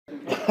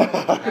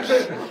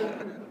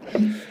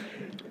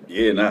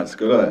Yeah, no, it's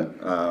good.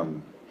 Yeah,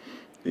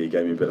 he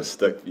gave me a bit of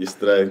stick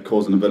yesterday,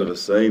 causing a bit of a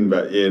scene,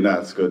 but yeah, no,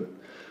 it's good.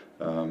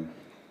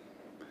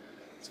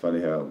 It's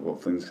funny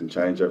what things can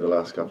change over the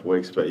last couple of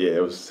weeks, but yeah,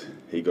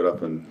 he got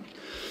up and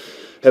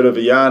had a bit of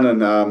a yarn,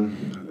 and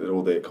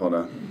all that kind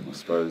of, I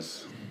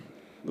suppose,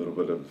 a little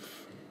bit of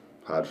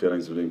hard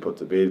feelings have been put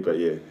to bed, but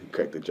yeah, he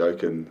cracked the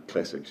joke in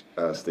classic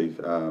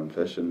Steve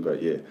fashion,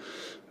 but yeah, it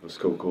was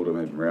cool to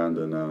have him around,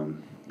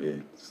 and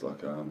yeah, it's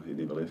like he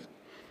never left.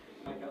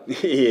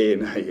 Yeah,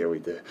 we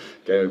did.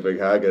 Gave him a big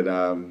hug,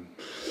 and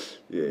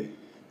yeah,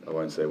 I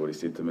won't say what he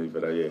said to me,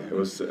 but yeah, it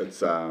was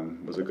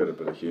a good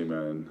bit of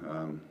humour,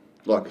 and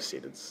like I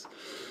said,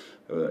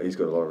 he's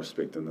got a lot of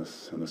respect in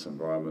this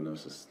environment. It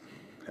was just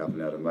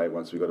helping out a mate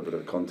once we got a bit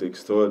of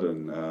context to it,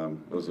 and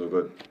it was all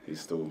good.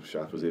 He's still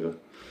sharp as ever.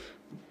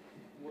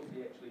 What did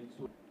he actually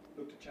sort of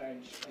look to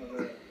change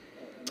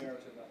the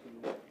narrative up in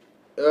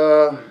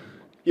the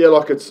yeah,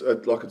 like it's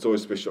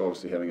always special,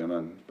 obviously having him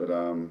in, but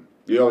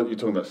you're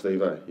talking about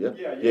Steve, eh? Yeah,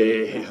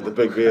 the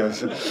big bear.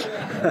 Just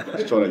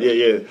trying to,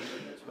 yeah.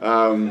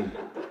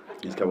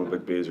 There's a couple of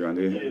big bears around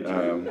here.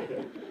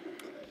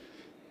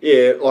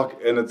 Yeah,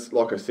 it's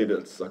like I said,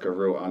 it's like a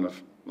real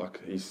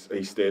he's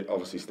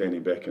obviously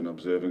standing back and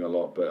observing a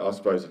lot, but I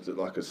suppose it's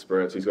like his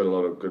spirits. He's got a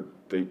lot of good,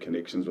 deep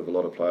connections with a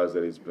lot of players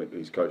that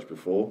he's coached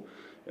before,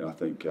 and I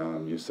think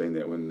you've seen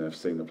that when they've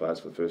seen the players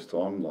for the first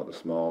time, like the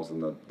smiles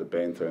and the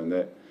banter and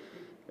that.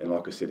 And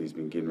like I said, he's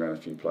been getting around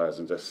a few players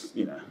and just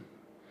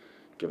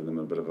giving them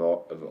a bit of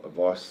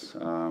advice.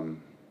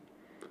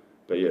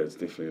 But yeah, it's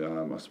definitely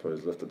I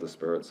suppose lifted the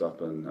spirits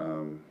up,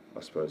 and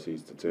I suppose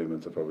he's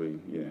determined to probably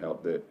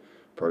help that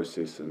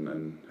process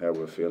and how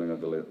we're feeling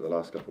over the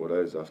last couple of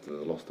days after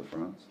the loss to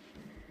France.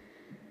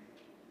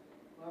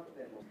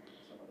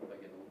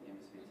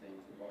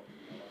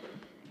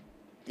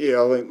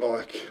 Yeah, I think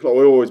like we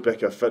always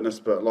back our fitness,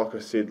 but like I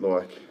said,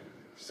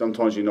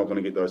 sometimes you're not going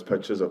to get those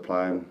pictures of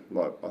playing.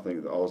 Like I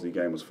think the Aussie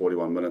game was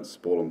 41 minutes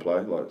ball and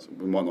play. Like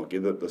we might not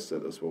get it this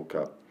World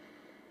Cup.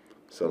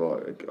 So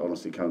it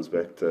honestly comes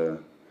back to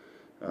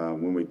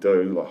when we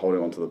do,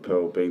 holding onto the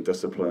pill, being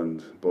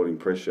disciplined, building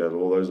pressure,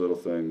 all those little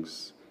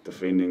things,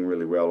 defending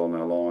really well on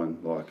our line.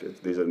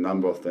 There's a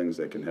number of things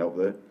that can help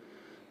that.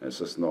 It's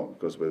just not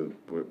because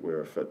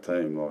we're a fit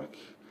team.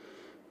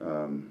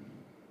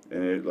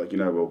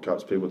 World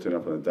Cups, people turn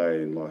up on a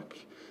day and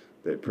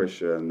that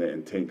pressure and that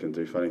intent can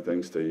do funny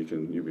things to you.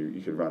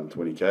 You can run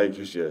 20k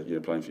because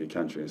you're playing for your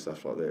country and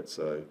stuff like that.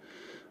 So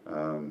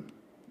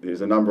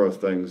there's a number of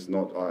things.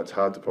 It's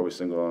hard to probably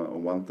single out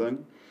on one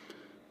thing,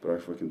 but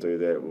if we can do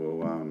that,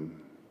 we'll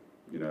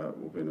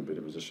be in a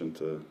better position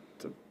to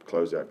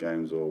close out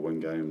games or win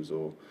games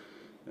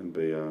and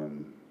be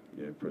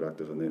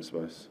productive in that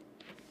space.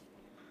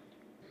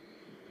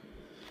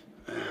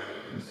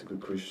 That's a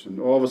good question.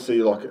 Obviously,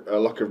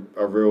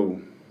 a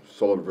real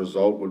solid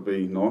result would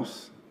be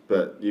nice,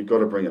 but you've got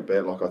to bring it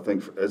back. I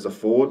think as a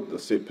forward, the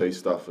set piece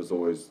stuff is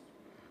always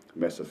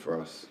massive for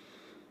us.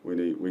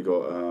 We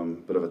got a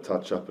bit of a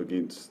touch up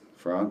against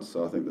France,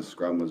 so I think the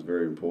scrum was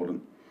very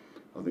important.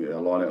 I think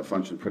our line-out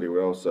functioned pretty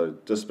well. So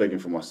just speaking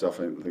for myself,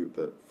 I think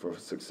that for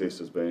success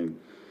has been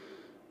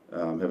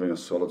having a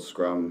solid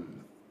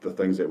scrum. The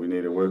things that we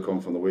need to work on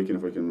from the weekend,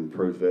 if we can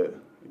improve that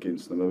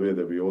against Namibia,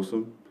 that'd be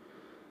awesome.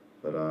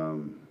 But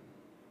I'm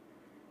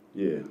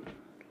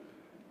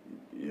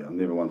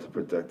never one to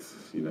predict,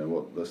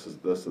 what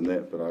this and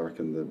that. But I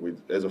reckon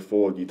that as a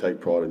forward, you take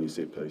pride in your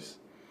set piece,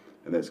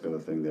 and that's the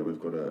thing that we've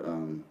got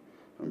to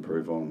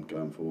improve on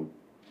going forward.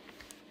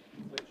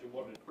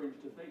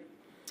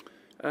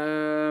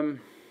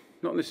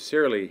 Not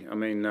necessarily. I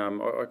mean,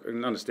 I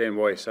can understand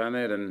why you're saying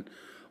that, and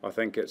I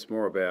think it's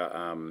more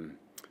about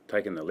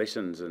taking the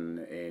lessons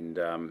and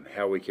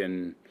how we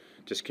can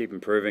just keep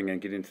improving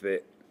and get into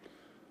that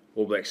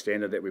All Black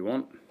standard that we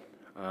want.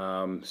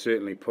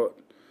 Certainly put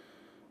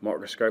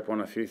microscope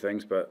on a few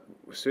things, but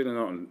we're certainly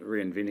not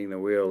reinventing the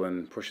wheel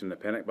and pushing the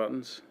panic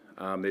buttons.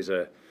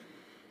 There's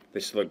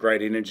still a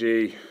great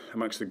energy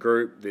amongst the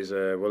group. There's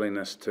a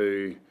willingness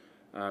to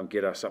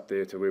get us up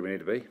there to where we need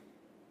to be.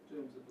 In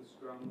terms of the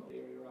scrum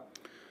area up?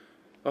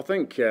 I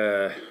think,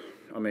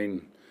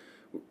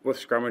 with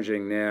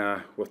scrummaging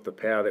now, with the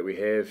power that we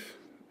have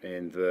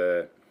and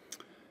the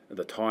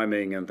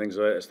timing and things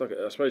like that, it's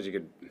I suppose you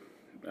could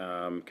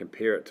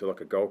compare it to a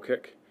goal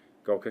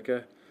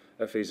kicker.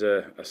 If he's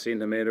a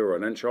centimetre or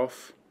an inch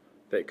off,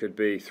 that could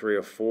be 3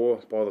 or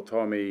 4 by the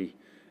time he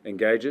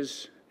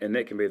engages, and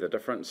that can be the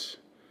difference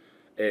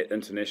at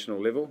international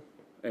level,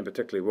 and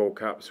particularly World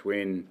Cups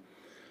when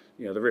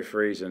the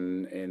referees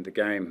and the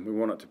game, we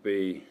want it to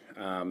be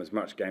as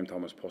much game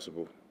time as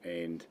possible,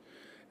 and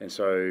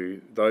so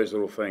those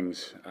little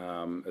things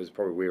is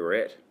probably where we're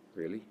at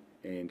really,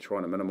 and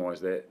trying to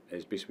minimise that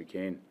as best we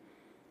can.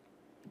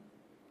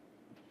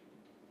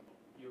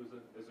 As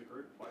a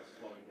group,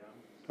 slowing down?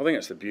 I think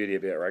it's the beauty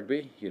about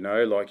rugby,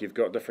 you've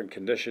got different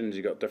conditions,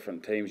 you've got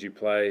different teams you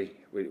play.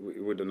 We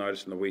would have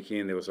noticed in the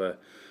weekend the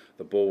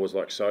ball was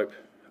like soap,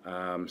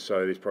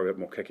 so there's probably a bit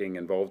more kicking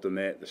involved in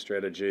that, the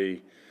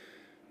strategy,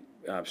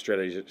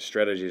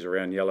 strategies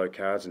around yellow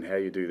cards and how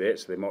you do that.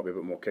 So there might be a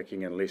bit more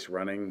kicking and less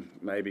running,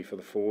 maybe for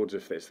the forwards.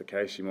 If that's the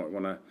case, you might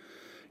want to,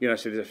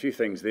 so there's a few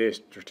things there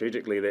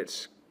strategically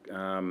that's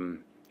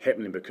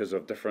happening because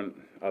of different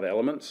other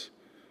elements.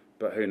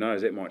 But who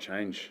knows? That might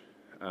change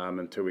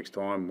in 2 weeks'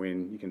 time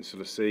when you can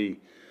sort of see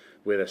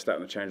where they're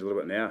starting to change a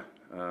little bit now.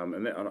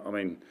 And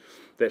that,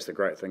 that's the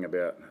great thing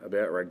about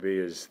rugby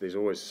is there's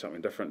always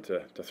something different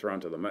to throw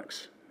into the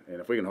mix. And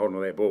if we can hold on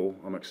to that ball,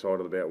 I'm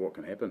excited about what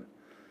can happen.